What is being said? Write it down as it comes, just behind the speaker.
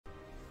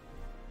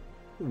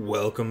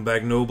Welcome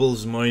back,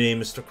 nobles. My name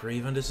is Mr.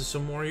 Crave, and this is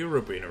some more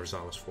European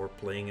Universalis 4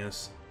 playing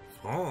as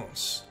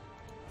France.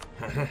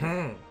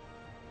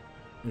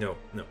 No,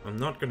 I'm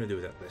not gonna do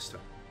that this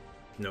time.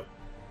 No.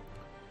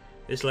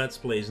 This Let's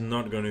Play is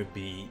not gonna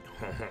be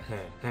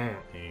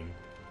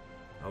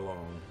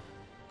along.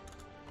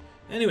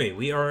 Anyway,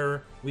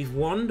 we've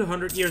won the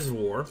 100 Years of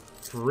War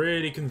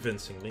pretty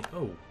convincingly.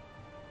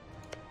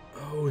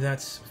 Oh,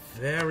 that's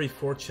very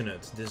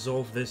fortunate.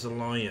 Dissolve this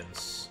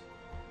alliance.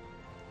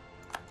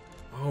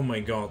 Oh my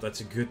god, that's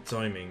a good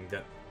timing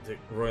that the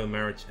royal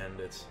marriage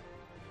ended.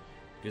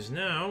 Because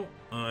now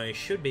I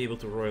should be able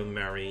to royal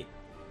marry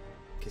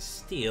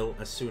Castile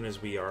as soon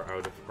as we are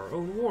out of our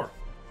own war.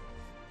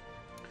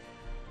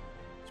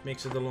 Which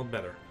makes it a lot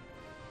better.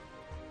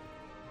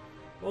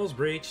 Walls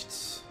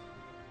breached.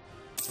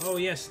 Oh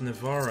yes,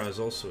 Navarra is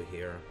also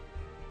here.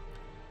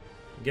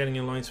 Getting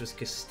an alliance with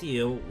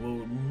Castile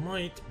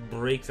might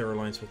break their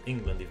alliance with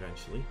England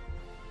eventually.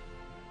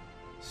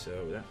 So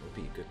that would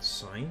be a good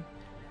sign.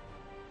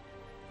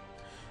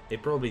 They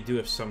probably do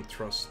have some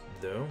trust,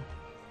 though.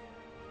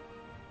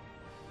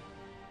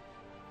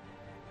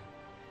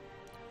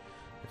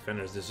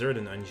 Defenders desert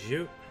in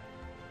Anjou.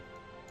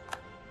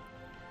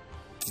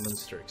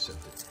 Munster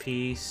accepted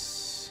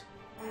peace.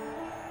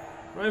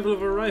 Rival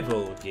of a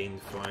rival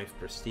gained 5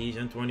 prestige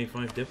and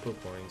 25 diplo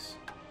points.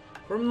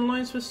 Form an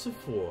alliance with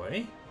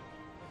Savoy.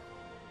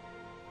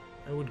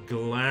 I would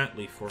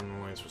gladly form an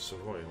alliance with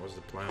Savoy. It was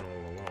the plan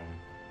all along.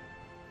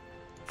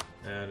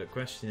 The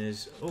question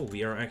is, oh,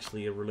 we are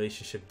actually a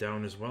relationship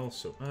down as well,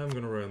 so I'm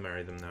gonna royal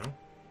marry them now.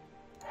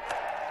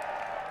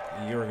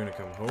 You're gonna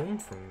come home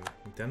from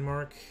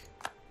Denmark.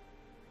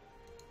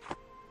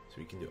 So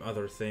we can do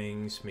other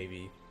things,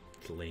 maybe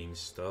claim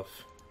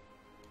stuff.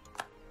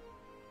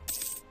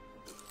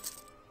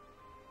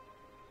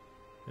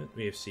 And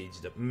we have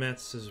sieged up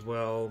Metz as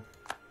well.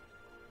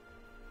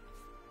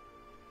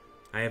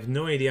 I have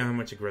no idea how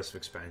much aggressive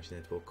expansion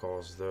it will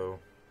cause, though.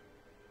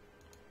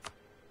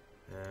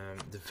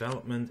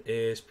 Development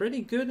is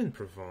pretty good in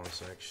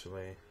Provence,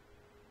 actually.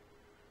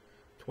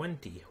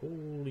 20.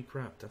 Holy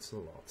crap, that's a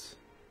lot.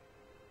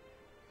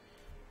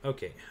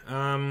 Okay.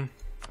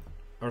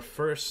 Our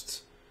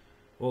first...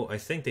 Well, I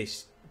think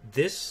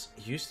this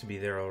used to be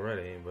there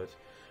already, but...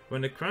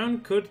 When the crown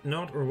could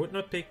not or would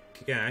not pay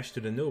cash to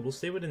the nobles,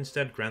 they would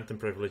instead grant them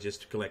privileges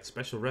to collect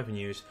special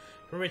revenues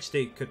from which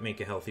they could make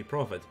a healthy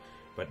profit.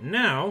 But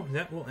now,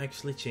 that will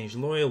actually change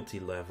loyalty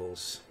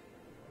levels.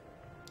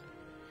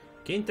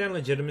 Gain 10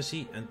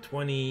 legitimacy and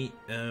 20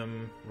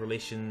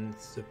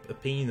 relations.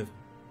 Opinion of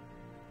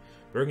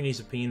Burgundy's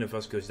opinion of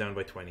us goes down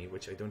by 20,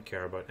 which I don't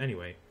care about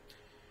anyway.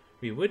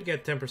 We would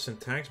get 10%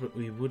 tax, but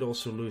we would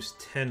also lose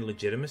 10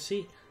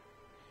 legitimacy.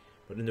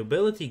 But the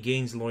nobility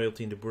gains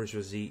loyalty and the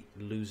bourgeoisie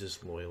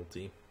loses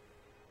loyalty.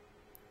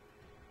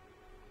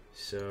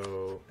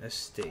 So,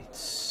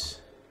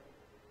 estates.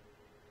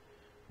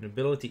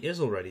 Nobility is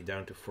already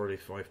down to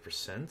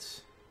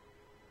 45%.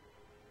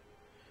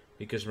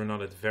 Because we're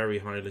not at very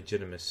high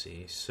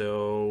legitimacy.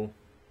 So,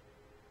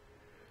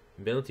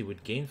 nobility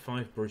would gain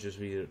 5,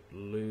 bourgeoisie would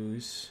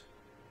lose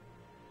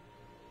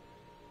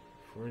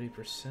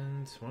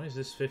 40%. Why is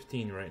this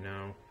 15 right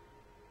now?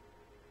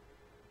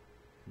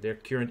 Their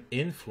current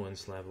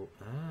influence level.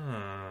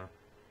 Ah.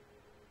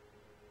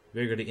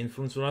 Bigger the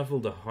influence level,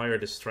 the higher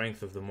the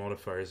strength of the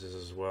modifiers is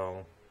as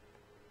well.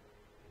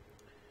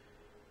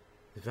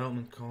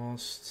 Development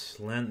costs,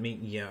 land meat.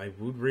 Yeah, I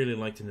would really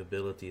like the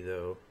nobility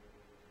though.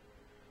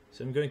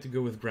 So I'm going to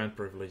go with grant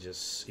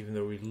privileges, even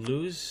though we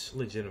lose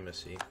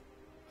legitimacy.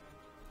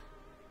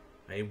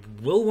 I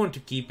will want to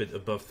keep it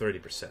above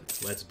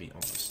 30%, let's be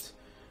honest.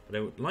 But I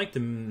would like the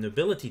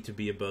nobility to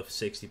be above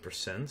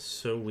 60%,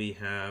 so we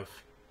have...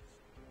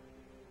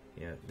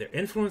 Yeah, their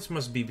influence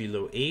must be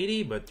below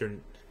 80, but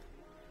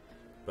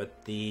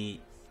the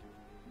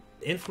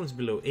influence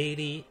below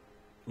 80,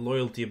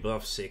 loyalty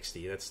above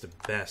 60, that's the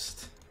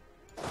best.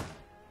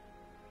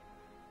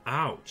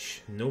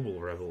 Ouch, noble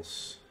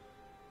rebels.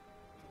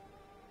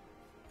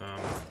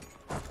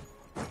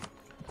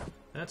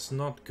 That's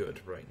not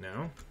good right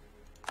now.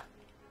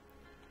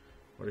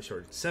 What is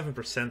short?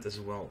 7% as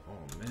well.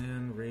 Oh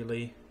man,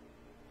 really?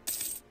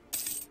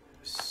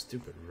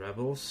 Stupid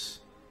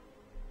rebels.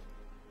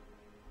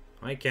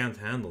 I can't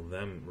handle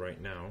them right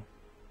now.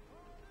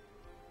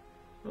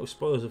 Oh,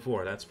 spoilers of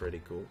war, that's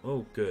pretty cool.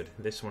 Oh, good.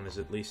 This one is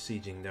at least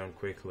sieging down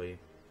quickly.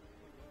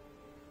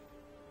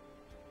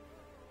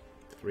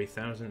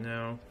 3,000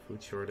 now.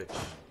 Food shortage.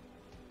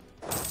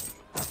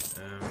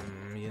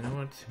 You know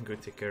what? I'm going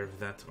to take care of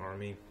that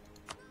army.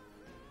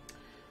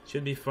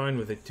 Should be fine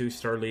with a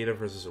 2-star leader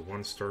versus a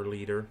 1-star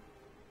leader.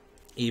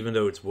 Even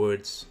though it's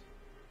woods.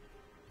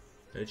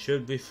 It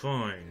should be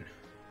fine.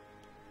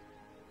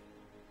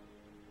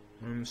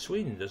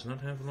 Sweden does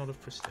not have a lot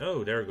of prestige.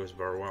 Oh, there goes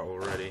Barwa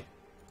already.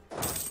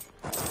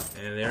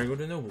 And there go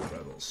the noble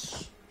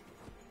rebels.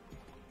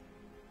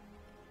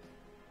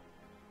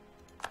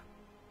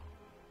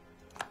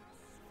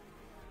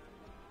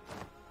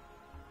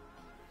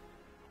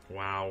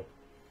 Wow.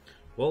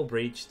 Wall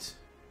breached.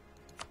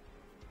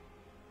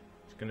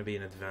 gonna be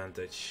an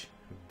advantage.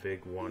 A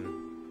big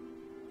one.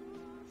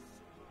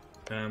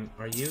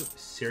 Are you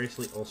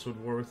seriously also at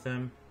war with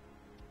them?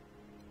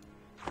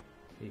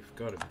 You've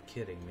got to be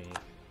kidding me.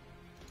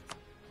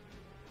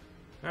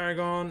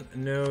 Aragon,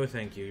 no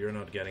thank you, you're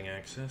not getting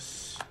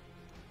access.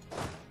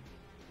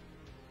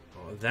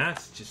 Oh,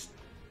 that's just...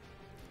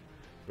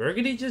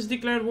 Burgundy just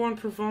declared war on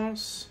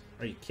Provence?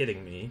 Are you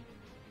kidding me?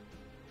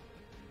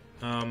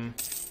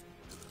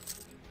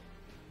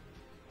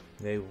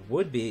 They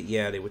would be...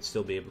 Yeah, they would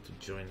still be able to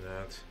join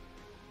that.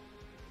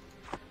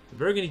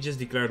 Burgundy just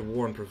declared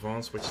war on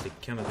Provence, which they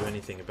cannot do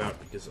anything about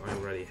because I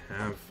already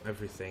have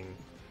everything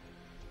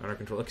under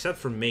control. Except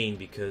for Maine,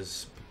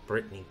 because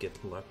Brittany get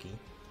lucky.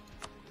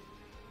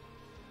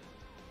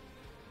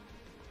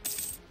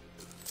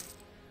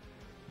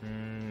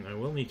 I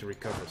will need to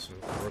recover some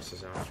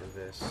forces after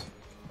this.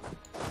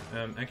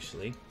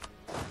 Actually...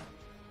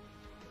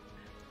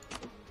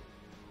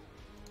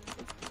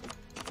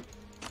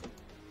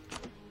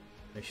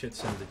 I should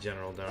send the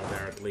general down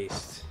there at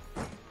least.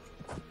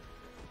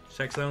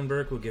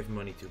 Saxe-Lauenburg will give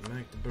money to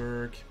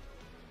Magdeburg.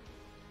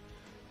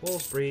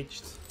 Walls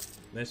breached.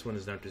 This one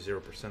is down to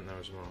 0% now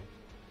as well.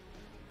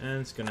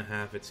 And it's gonna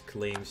have its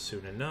claims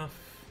soon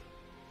enough.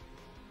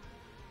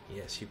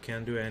 Yes, you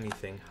can do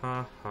anything.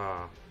 Ha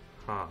ha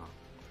ha.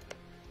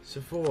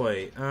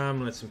 Savoy.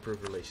 Let's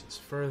improve relations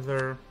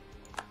further,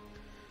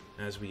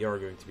 as we are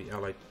going to be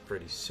allied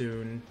pretty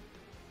soon.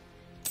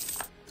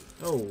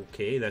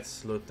 Okay,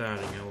 that's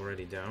Lotharing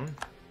already down.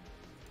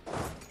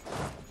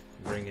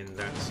 Bring in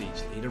that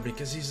siege leader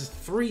because he's a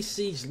 3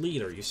 siege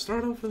leader. You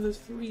start off with a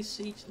 3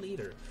 siege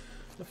leader.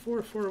 A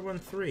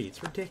 4-4-1-3.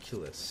 It's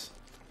ridiculous.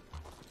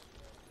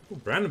 Oh,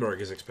 Brandenburg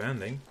is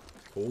expanding.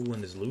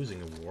 Poland is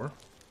losing a war.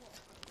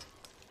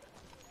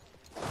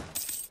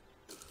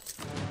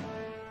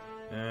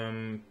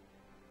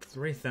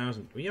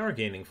 3,000. We are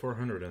gaining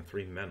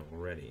 403 men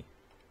already.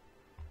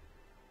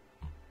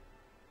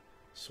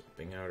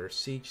 Swapping out our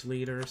siege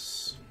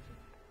leaders.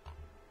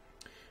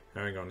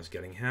 Aragon is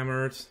getting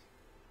hammered.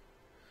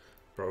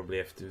 Probably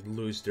have to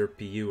lose their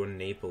PU on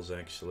Naples,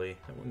 actually.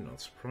 That would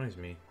not surprise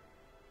me.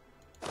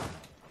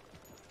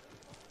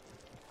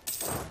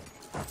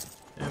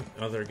 And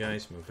other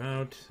guys move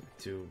out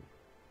to...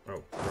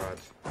 Oh, God.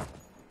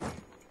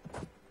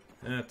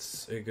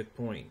 That's a good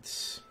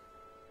point.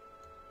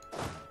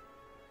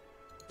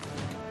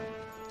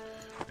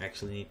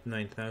 Actually need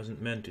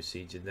 9,000 men to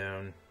siege it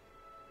down.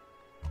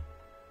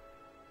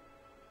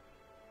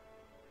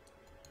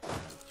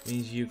 Which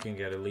means you can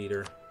get a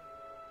leader.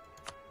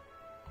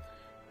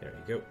 There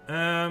you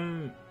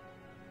go.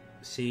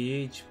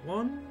 Siege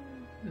 1?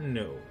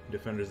 No.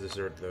 Defenders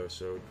desert though,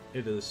 so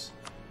it is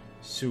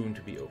soon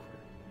to be over.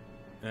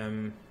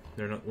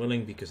 They're not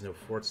willing because no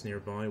forts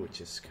nearby,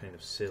 which is kind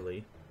of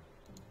silly.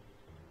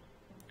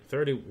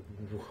 30...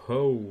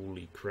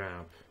 Holy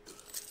crap.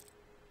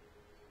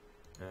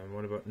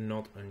 What about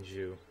not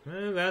Anjou?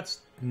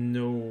 That's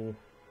no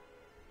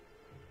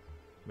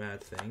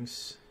bad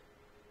things.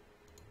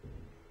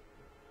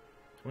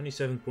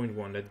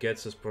 27.1, that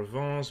gets us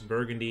Provence,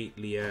 Burgundy,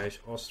 Liège,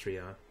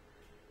 Austria.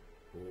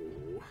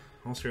 Ooh.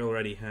 Austria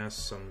already has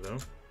some though.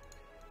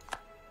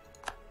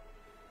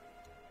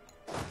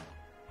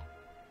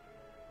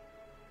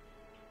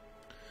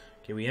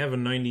 Okay, we have a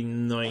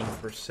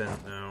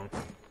 99% now.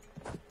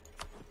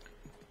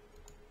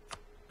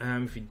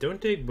 If we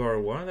don't take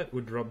Barrois, that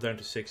would drop down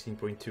to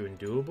 16.2 and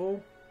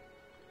doable.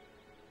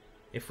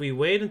 If we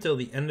wait until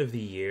the end of the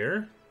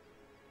year,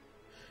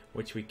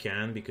 which we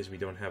can because we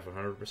don't have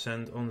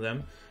 100% on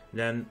them,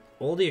 then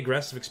all the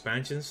aggressive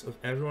expansions of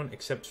everyone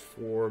except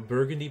for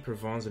Burgundy,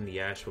 Provence and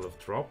Liège will have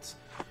dropped,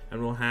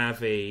 and we'll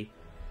have a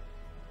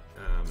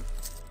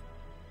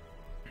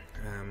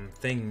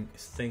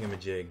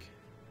thingamajig.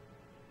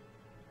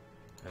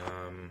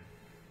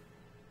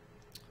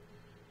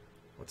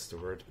 What's the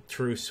word?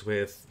 Truce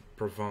with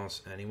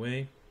Provence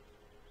anyway.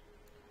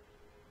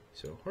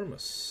 So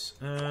Hormuz.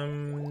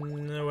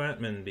 No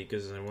admin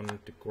because I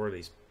wanted to core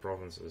these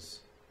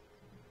provinces.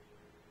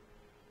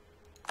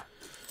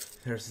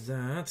 There's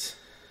that.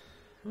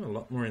 Oh, a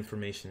lot more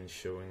information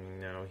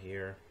showing now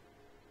here.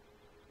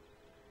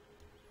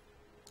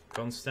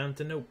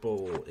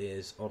 Constantinople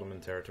is Ottoman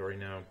territory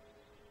now,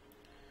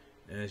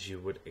 as you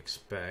would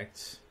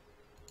expect.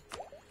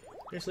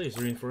 Seriously, is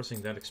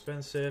reinforcing that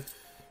expensive?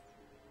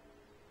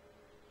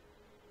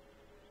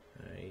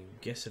 I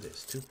guess it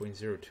is.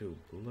 2.02.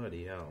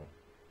 Bloody hell.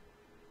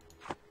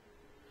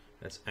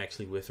 That's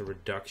actually with a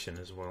reduction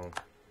as well.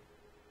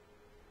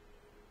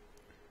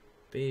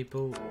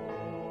 Papal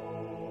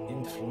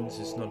influence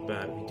is not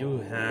bad. We do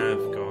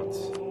have got...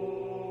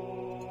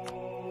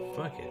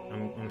 Fuck it.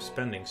 I'm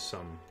spending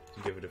some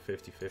to give it a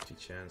 50-50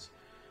 chance.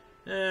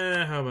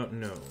 How about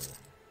no?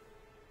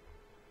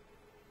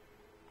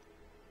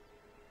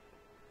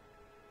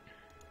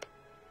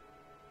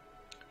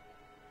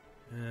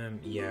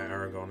 Yeah,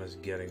 Aragon is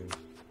getting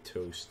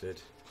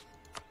toasted.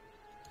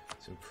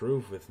 Let's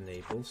improve with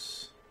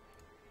Naples.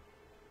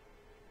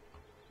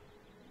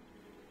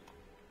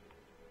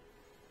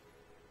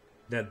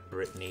 That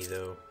Brittany,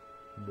 though.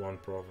 one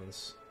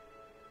province.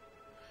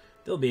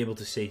 They'll be able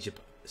to siege up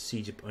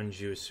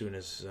Anjou as soon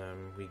as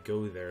we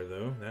go there,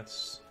 though.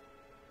 That's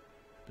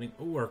happening.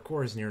 Oh, our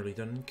core is nearly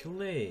done in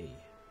Calais.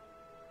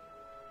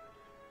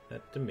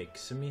 That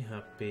makes me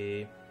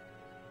happy.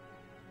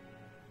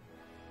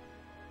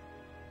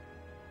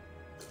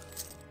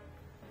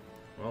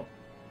 Well,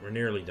 we're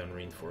nearly done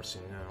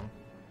reinforcing now.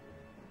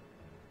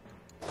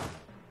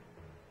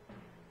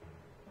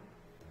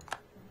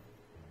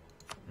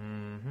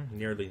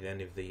 Nearly the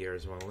end of the year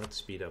as well. Let's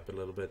speed up a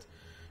little bit.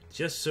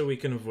 Just so we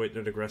can avoid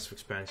that aggressive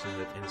expansion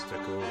that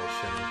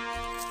insta-coalition.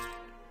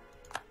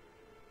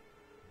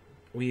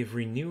 We have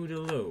renewed a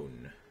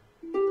loan.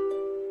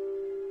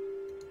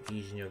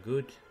 He's no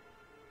good.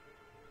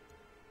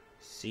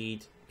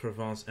 Seed,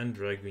 Provence and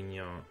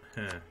Draguignan.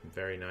 Huh,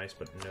 very nice,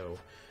 but no.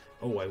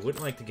 Oh, I would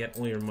like to get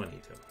all your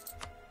money,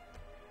 though.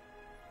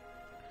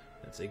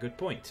 That's a good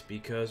point,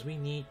 because we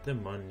need the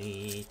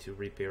money to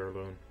repay our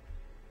loan.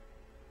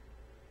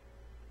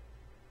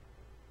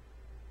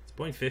 It's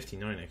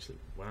 0.59, actually.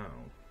 Wow.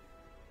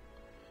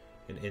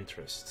 In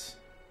interest.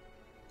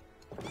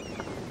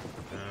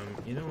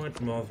 You know what?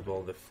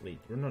 Mothball the fleet.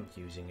 We're not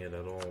using it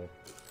at all.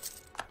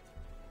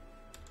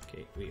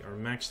 Okay, we are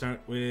maxed out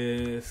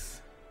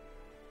with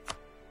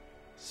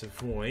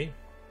Savoy.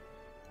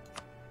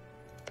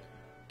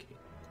 Okay.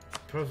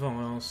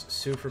 Provence,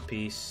 sue for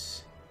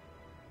peace.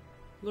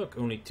 Look,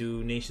 only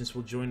 2 nations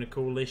will join the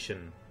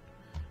coalition.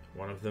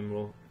 One of them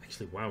will...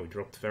 Actually, wow, we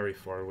dropped very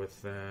far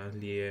with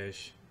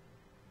Liège.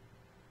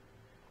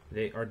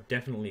 They are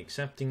definitely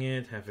accepting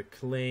it. Have a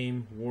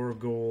claim. War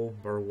goal.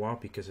 Barrois,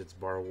 because it's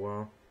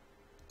Barrois.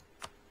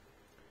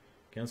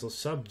 Cancel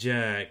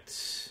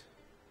subject.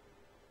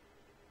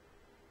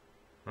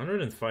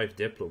 105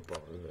 Diplo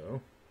power,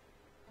 though.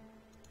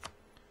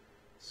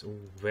 So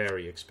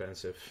very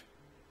expensive.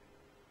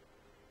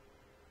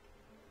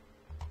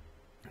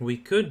 We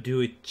could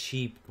do it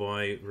cheap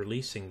by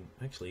releasing...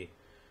 Actually,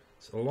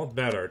 it's a lot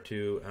better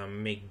to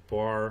make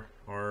Bar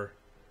our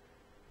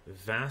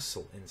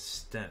vassal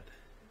instead.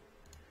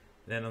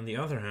 Then on the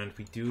other hand,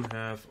 we do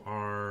have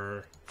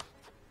our...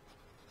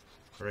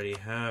 Already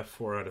have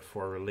 4 out of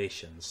 4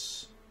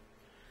 relations.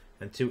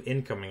 And 2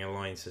 incoming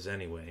alliances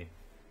anyway.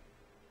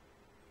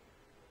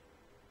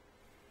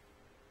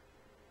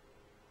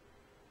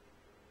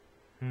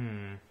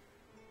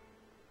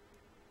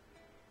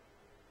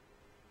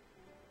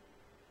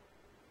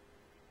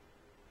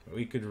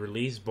 We could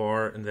release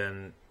Bar and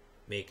then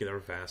make it our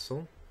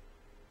vassal.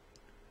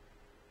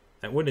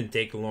 That wouldn't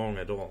take long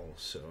at all,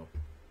 so...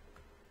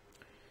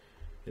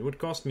 It would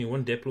cost me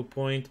 1 Diplo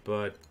point,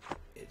 but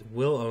it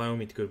will allow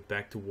me to go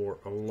back to war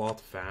a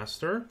lot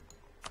faster.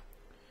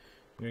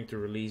 I'm going to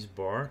release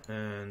Bar,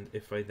 and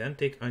if I then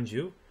take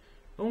Anjou,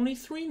 only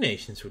 3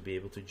 nations would be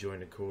able to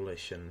join the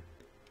coalition.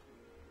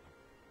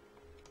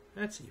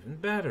 That's even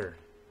better.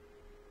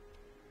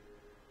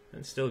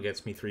 And still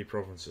gets me 3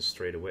 provinces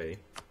straight away.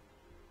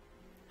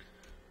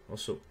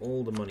 Also,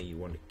 all the money you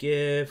want to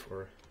give,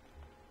 or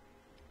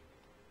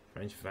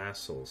French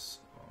vassals.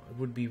 It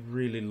would be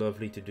really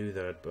lovely to do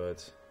that,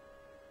 but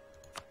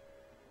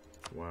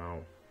wow.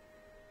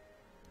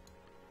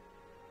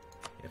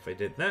 If I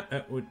did that,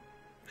 that would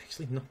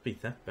actually not be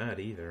that bad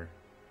either.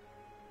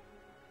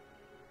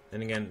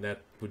 And again,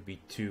 that would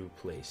be 2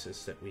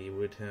 places that we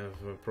would have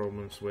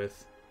problems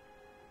with.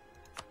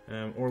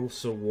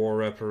 Also war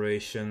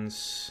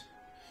reparations,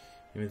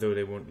 even though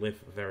they won't live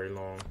very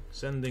long.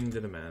 Sending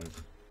the demand.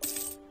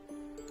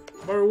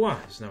 Barrois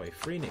is now a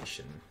free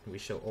nation. We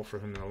shall offer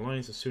him an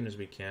alliance as soon as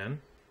we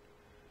can.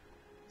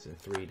 It's in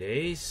 3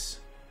 days.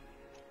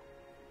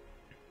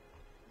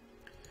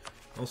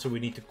 Also, we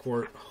need to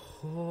court...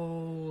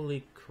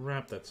 Holy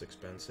crap, that's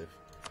expensive.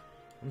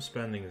 I'm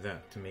spending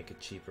that to make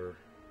it cheaper.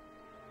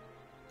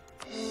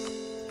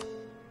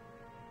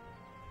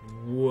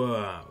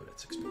 Wow,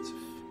 that's expensive.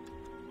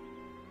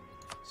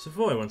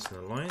 Savoy wants an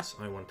alliance.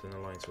 I want an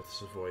alliance with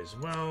Savoy as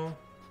well.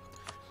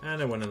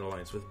 And I want an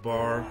alliance with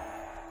Bar.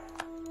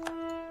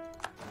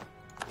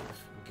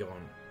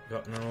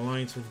 Gotten an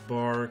alliance with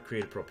Bar,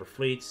 create a proper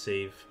fleet,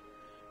 save,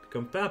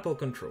 become papal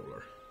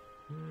controller.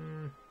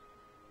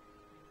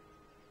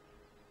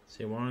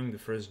 Sewang the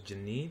first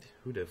Janid?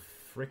 Who the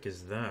frick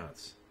is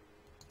that?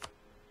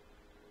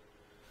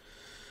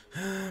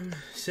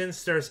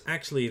 Since there's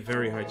actually a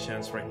very high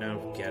chance right now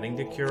of getting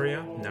the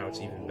Curia, now it's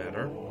even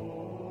better.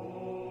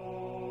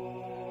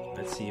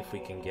 Let's see if we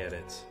can get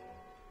it.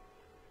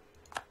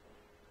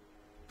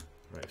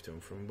 Arrive to him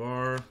from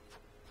Bar.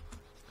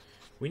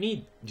 We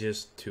need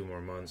just 2 more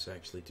months,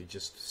 actually, to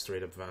just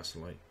straight up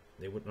vassalite.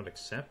 They would not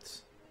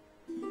accept.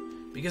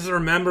 Because they're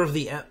a member of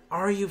the...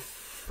 Are you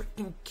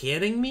freaking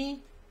kidding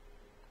me?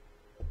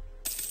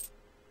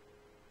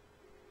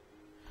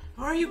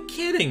 Are you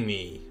kidding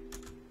me?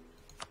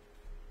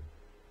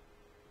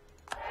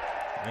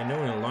 I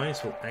know an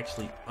alliance will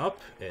actually up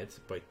it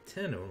by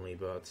 10 only,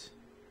 but...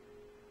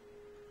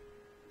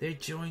 They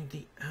joined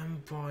the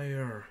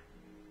Empire.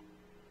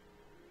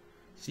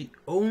 It's the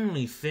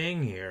only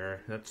thing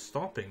here that's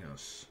stopping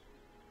us.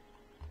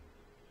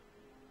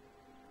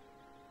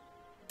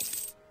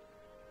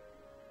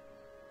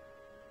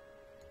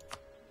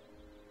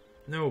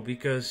 No,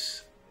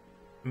 because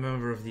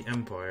member of the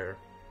Empire.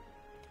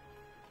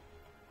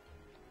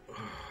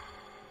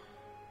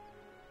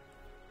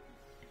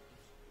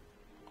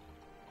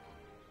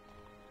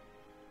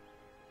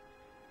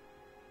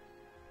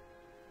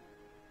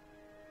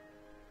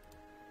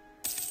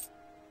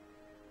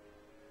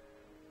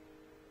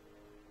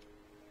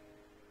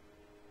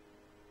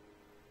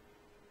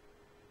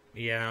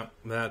 Yeah,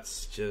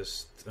 that's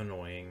just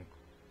annoying.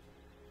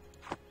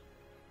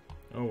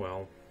 Oh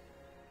well.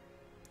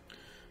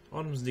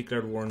 Ottomans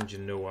declared war on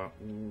Genoa.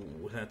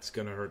 Ooh, that's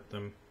gonna hurt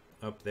them.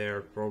 Up there,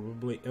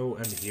 probably. Oh,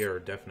 and here,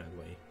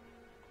 definitely.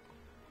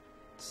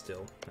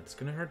 Still, that's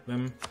gonna hurt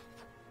them.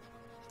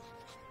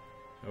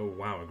 Oh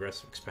wow,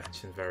 aggressive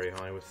expansion very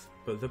high with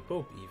the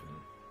Pope even.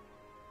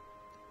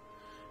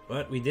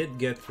 But we did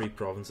get 3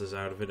 provinces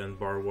out of it, and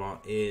Barrois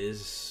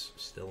is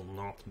still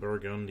not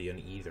Burgundian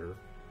either.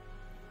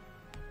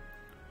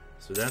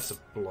 So that's a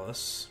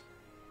plus.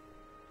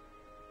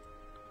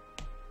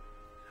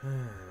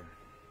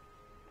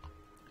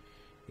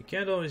 You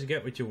can't always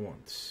get what you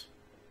want.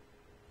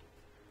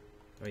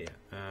 Oh yeah,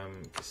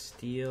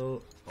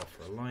 Castile,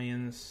 offer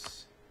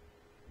alliance.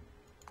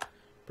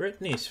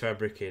 Brittany's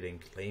fabricating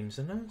claims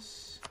on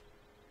us?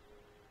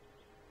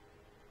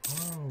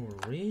 Oh,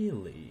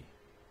 really?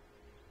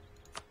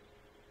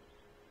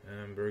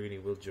 Burgundy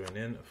will join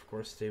in, of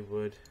course they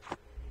would.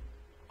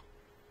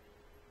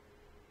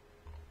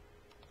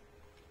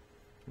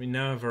 We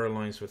now have our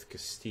alliance with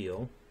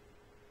Castile.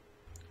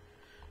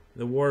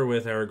 The war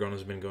with Aragon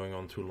has been going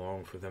on too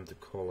long for them to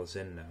call us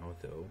in now,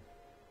 though.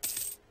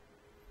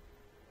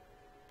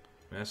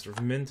 Master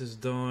of Mint has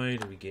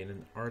died. We gain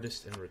an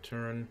artist in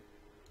return.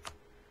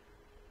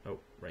 Oh,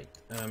 right.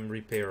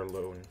 Repay our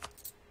loan.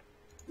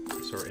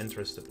 So our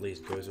interest at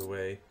least goes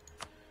away.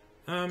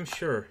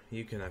 Sure.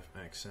 You can have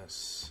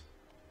access.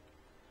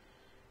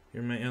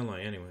 You're my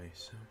ally anyway,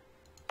 so...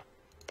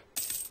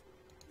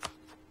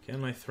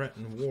 Can I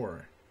threaten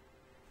war?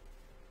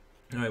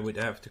 I would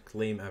have to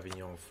claim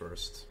Avignon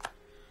first.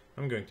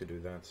 I'm going to do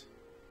that.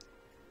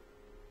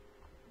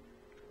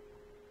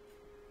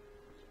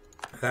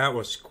 That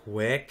was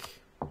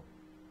quick.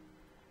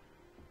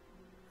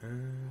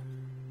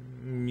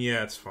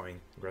 Yeah, it's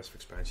fine. Aggressive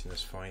expansion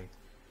is fine.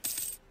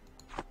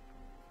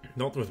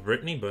 Not with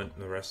Brittany, but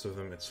the rest of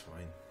them, it's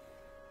fine.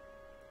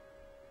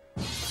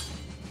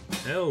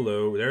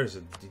 Hello, there's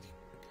a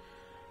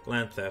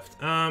land theft.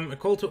 A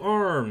call to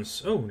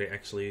arms. Oh, they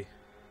actually...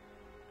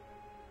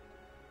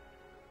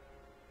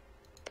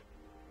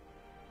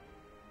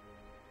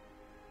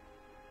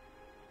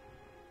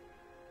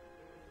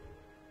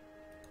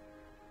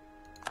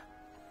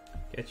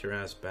 Get your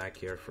ass back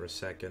here for a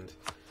second.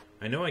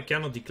 I know I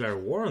cannot declare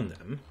war on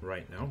them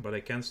right now, but I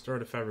can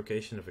start a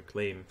fabrication of a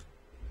claim.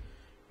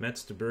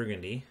 Metz to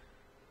Burgundy.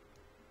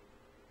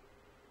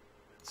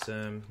 It's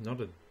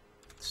not a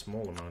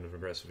small amount of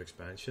aggressive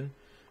expansion,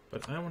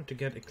 but I want to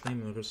get a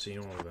claim in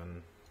Roussillon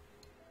then.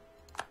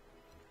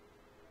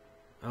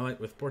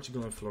 Allied with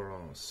Portugal and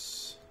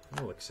Florence.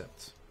 I will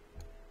accept.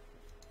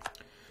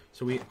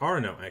 So we are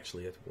now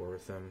actually at war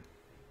with them.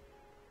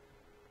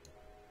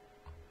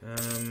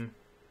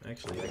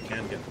 Actually, I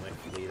can get my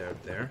fleet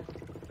out there.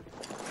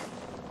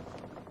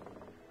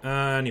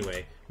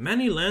 Anyway,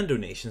 many land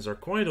donations are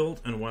quite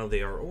old, and while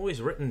they are always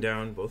written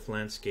down, both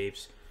landscape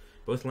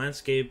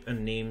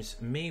and names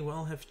may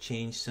well have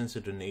changed since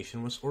the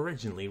donation was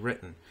originally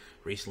written.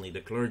 Recently, the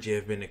clergy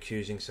have been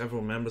accusing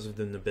several members of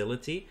the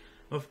nobility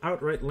of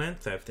outright land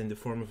theft in the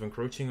form of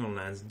encroaching on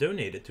lands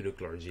donated to the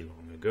clergy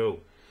long ago.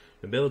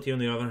 Nobility, on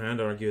the other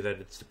hand, argue that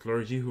it's the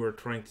clergy who are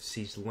trying to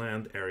seize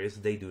land areas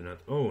they do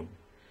not own.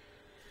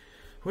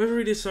 Whoever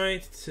we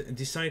decide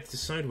to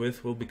side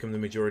with will become the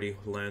majority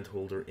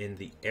landholder in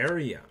the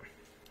area.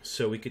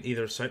 So we could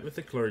either side with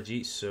the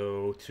clergy,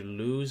 so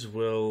Toulouse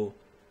will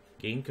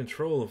gain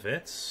control of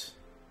it.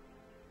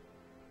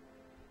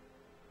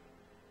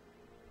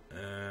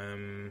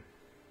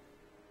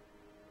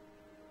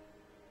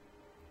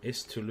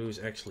 Is Toulouse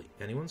actually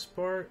anyone's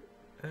part?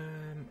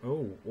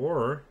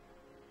 Or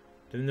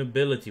the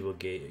nobility will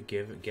get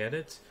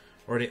it,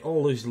 or they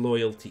all lose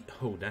loyalty.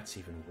 Oh, that's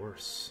even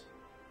worse.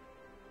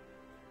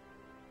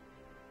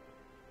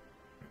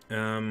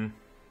 Let's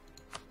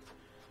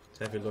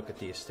have a look at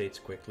the estates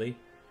quickly.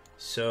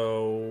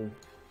 So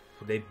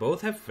they both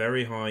have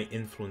very high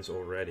influence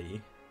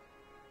already.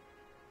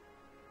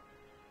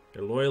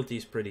 Their loyalty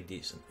is pretty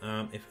decent.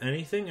 If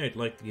anything, I'd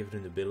like to give the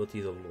nobility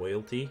the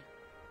loyalty.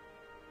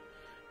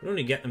 We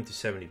only get them to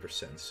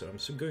 70%, so I'm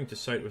still going to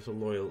side with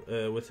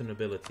the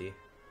nobility.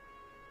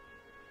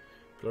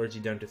 Clergy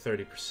down to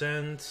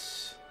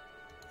 30%.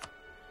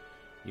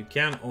 You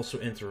can also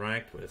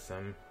interact with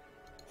them.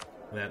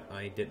 That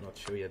I did not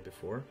show yet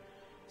before.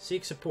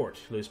 Seek support.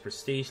 Lose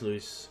prestige,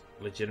 lose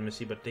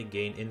legitimacy, but they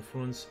gain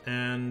influence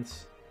and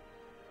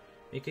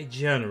make a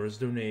generous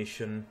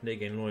donation. They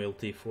gain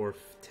loyalty for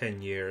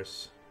 10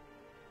 years.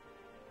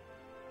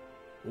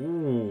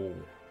 Ooh.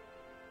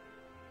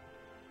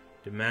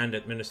 Demand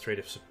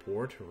administrative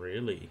support?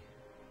 Really?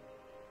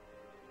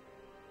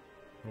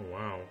 Oh,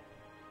 wow.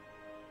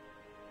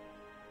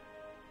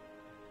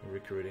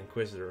 recruit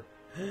Inquisitor.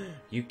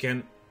 You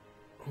can...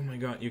 Oh my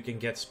god, you can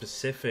get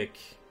specific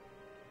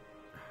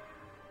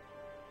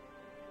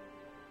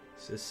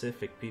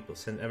people.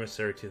 Send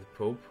emissary to the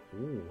Pope.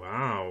 Ooh,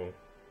 wow.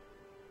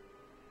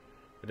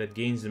 But that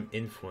gains them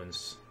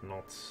influence,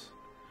 not...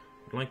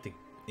 I'd like to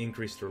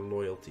increase their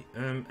loyalty.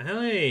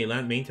 Hey,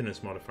 land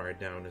maintenance modifier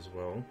down as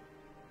well.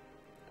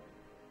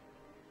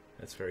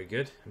 That's very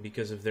good,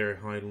 because of their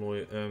high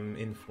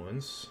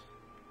influence.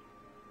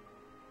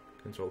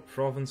 Control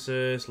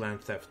provinces,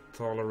 land theft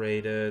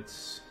tolerated.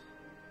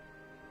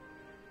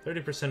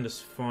 30% is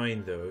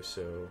fine though,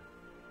 so...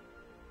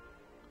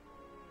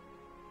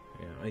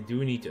 Yeah, I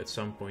do need to at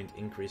some point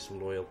increase the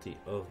loyalty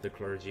of the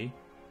clergy.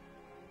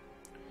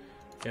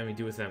 What can we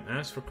do with them?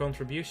 Ask for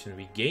contribution.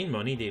 We gain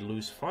money, they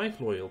lose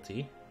 5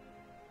 loyalty.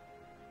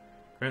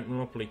 Grant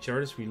monopoly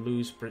charters, we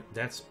lose...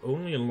 That's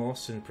only a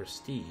loss in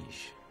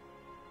prestige.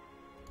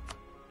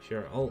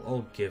 Sure,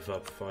 I'll give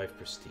up 5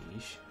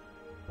 prestige.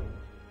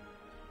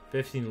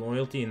 15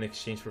 loyalty in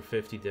exchange for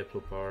 50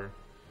 diplo power.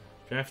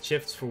 Draft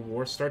shifts for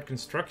war. Start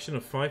construction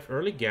of 5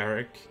 early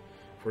Garrick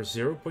for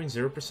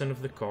 0.0%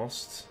 of the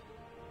cost.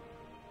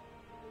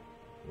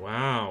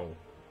 Wow.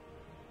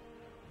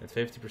 At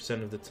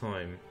 50% of the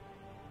time.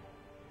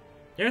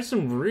 There's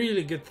some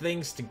really good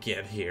things to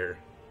get here.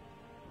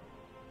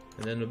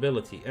 And then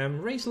nobility.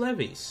 Raise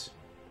levies.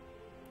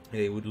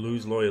 They would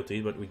lose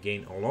loyalty, but we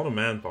gain a lot of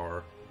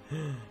manpower.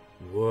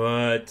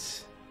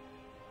 What?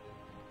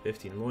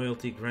 15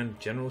 loyalty, grant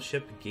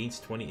generalship, gains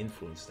 20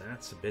 influence.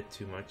 That's a bit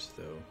too much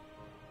though.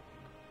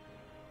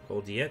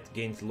 Call Diet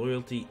gains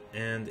loyalty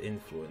and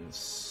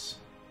influence.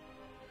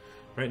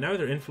 Right now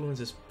their influence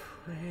is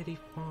pretty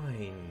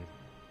fine.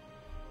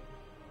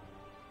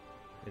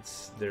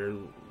 It's their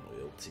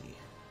loyalty.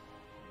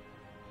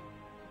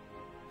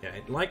 Yeah,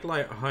 I'd like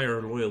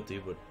higher loyalty,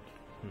 but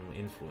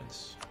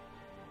influence.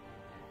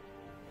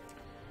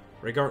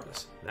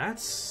 Regardless,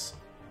 that's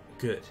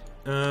good.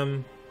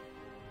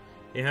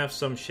 They have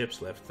some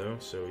ships left though,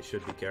 so we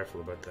should be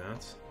careful about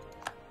that.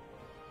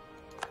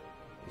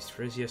 East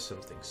Frisia,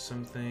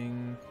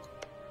 something.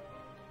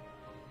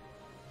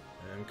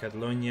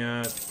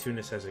 Catalonia,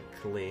 Tunis has a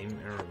claim.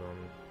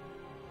 Aragon.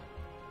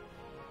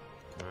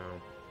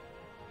 Wow.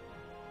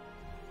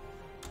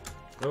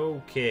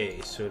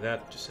 Okay, so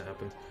that just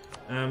happened.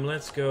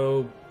 Let's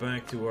go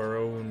back to our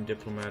own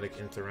diplomatic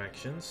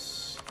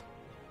interactions.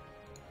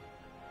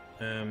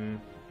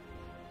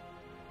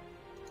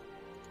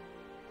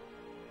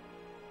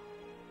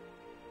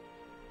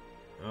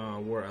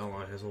 War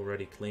ally has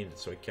already claimed it,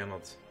 so I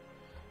cannot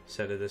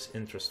set it as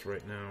interest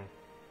right now.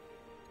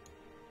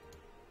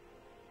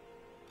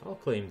 I'll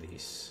claim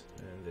these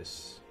and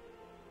this.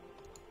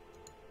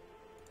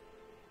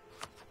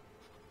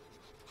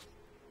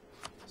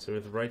 So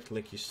with right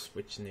click you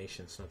switch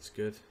nations, that's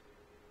good.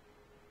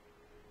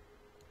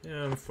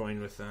 Yeah, I'm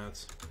fine with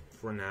that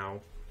for now.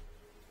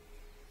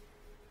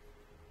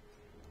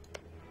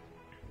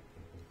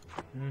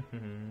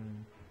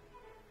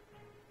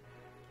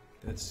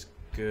 That's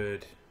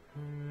good.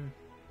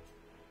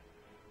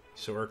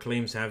 So our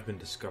claims have been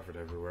discovered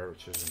everywhere,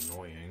 which is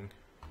annoying.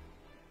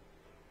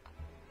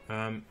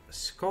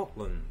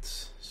 Scotland.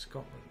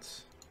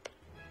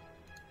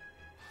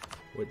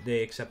 Would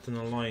they accept an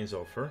alliance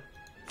offer?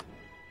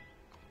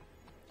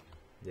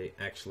 They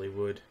actually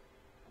would.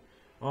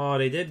 Oh,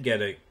 they did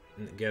get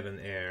an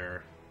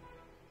heir.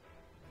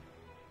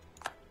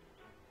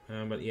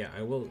 But yeah,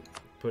 I will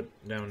put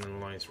down an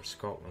alliance for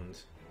Scotland.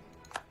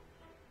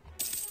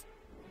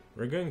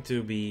 We're going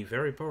to be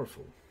very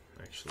powerful,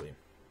 actually.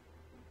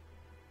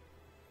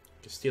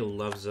 Castile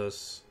loves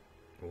us.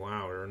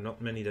 Wow, there are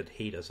not many that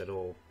hate us at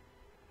all.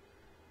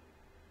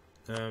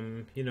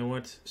 You know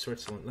what?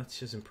 Switzerland, let's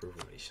just improve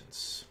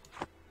relations.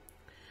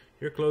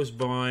 You're close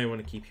by, I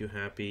want to keep you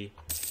happy.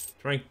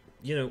 Trying,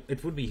 you know,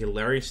 it would be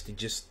hilarious to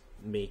just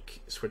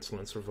make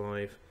Switzerland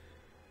survive.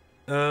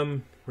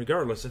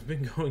 Regardless, I've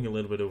been going a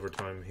little bit over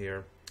time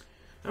here.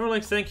 I would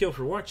like to thank you all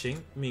for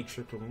watching. Make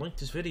sure to like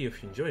this video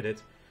if you enjoyed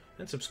it.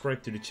 And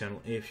subscribe to the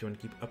channel if you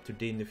want to keep up to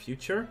date in the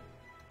future.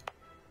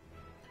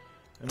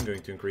 I'm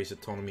going to increase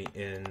autonomy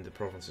in the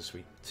provinces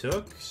we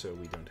took, so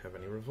we don't have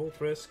any revolt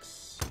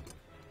risks.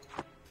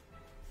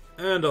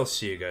 And I'll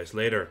see you guys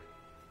later.